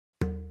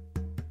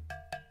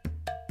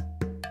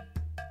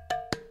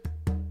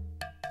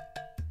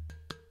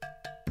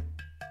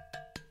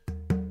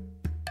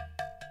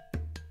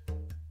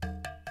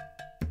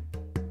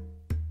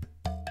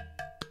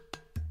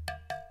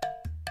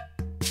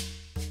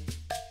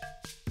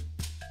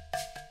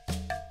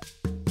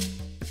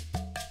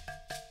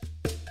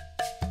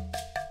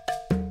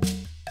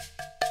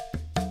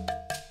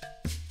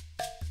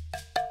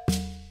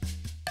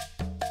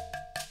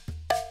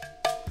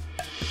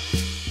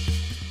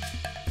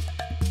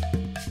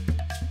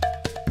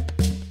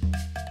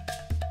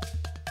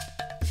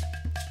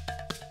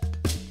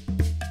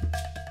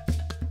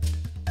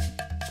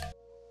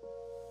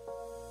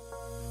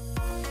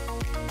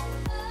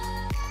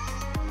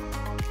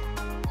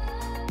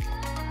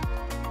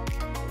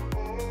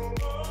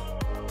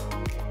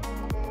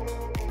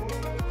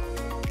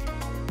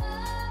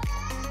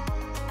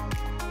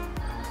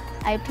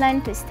I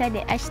plan to study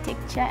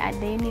architecture at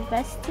the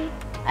university.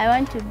 I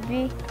want to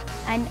be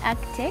an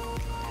architect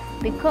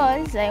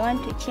because I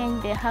want to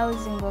change the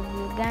housing of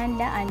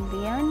Uganda and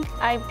beyond.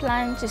 I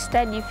plan to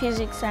study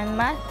physics and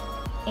math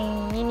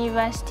in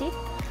university.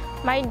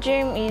 My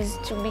dream is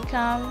to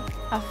become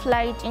a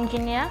flight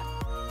engineer.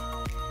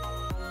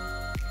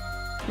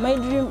 My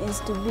dream is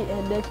to be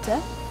a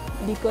doctor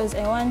because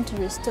I want to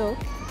restore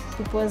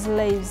people's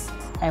lives.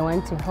 I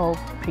want to help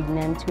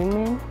pregnant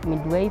women,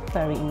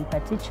 midwifery in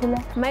particular.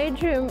 My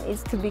dream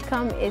is to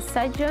become a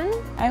surgeon.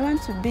 I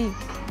want to be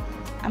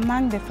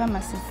among the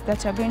pharmacists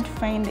that are going to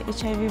find the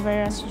HIV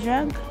virus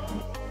drug.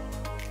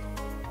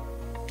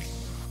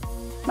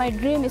 My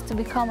dream is to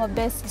become a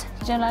best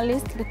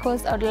journalist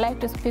because I would like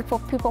to speak for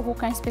people who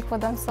can speak for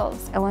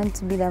themselves. I want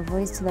to be the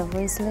voice to the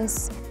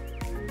voiceless.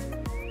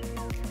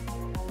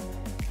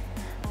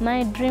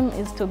 My dream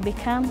is to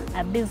become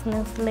a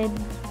business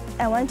lady.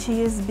 I want to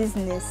use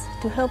business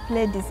to help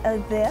ladies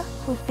out there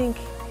who think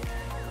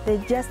they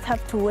just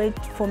have to wait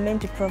for men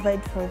to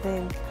provide for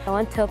them. I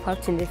want to help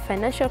out in the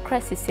financial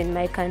crisis in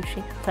my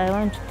country. I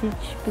want to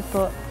teach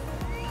people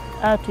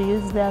how to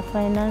use their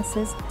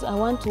finances. I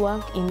want to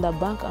work in the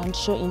bank and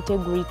show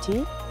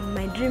integrity.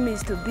 My dream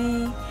is to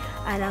be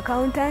an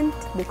accountant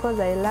because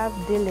I love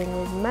dealing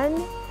with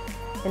money,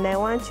 and I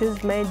want to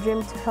use my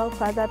dream to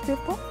help other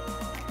people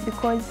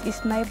because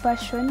it's my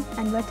passion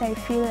and what I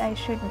feel I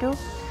should do.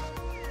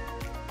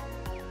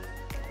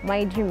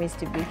 My dream is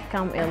to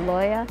become a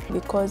lawyer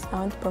because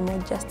I want to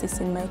promote justice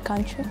in my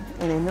country.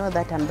 And I know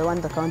that I'm the one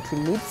the country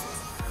needs.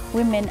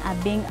 Women are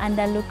being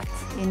underlooked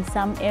in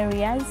some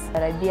areas.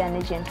 That I be an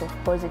agent of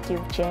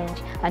positive change,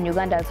 and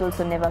Uganda has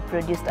also never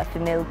produced a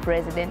female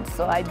president,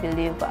 so I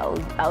believe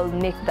I'll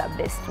make that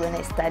best when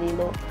I study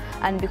law.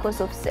 And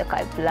because of SEC,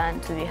 I plan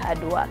to be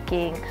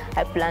hardworking,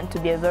 I plan to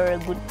be a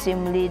very good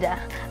team leader,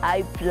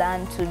 I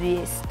plan to be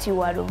a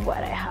steward of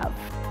what I have.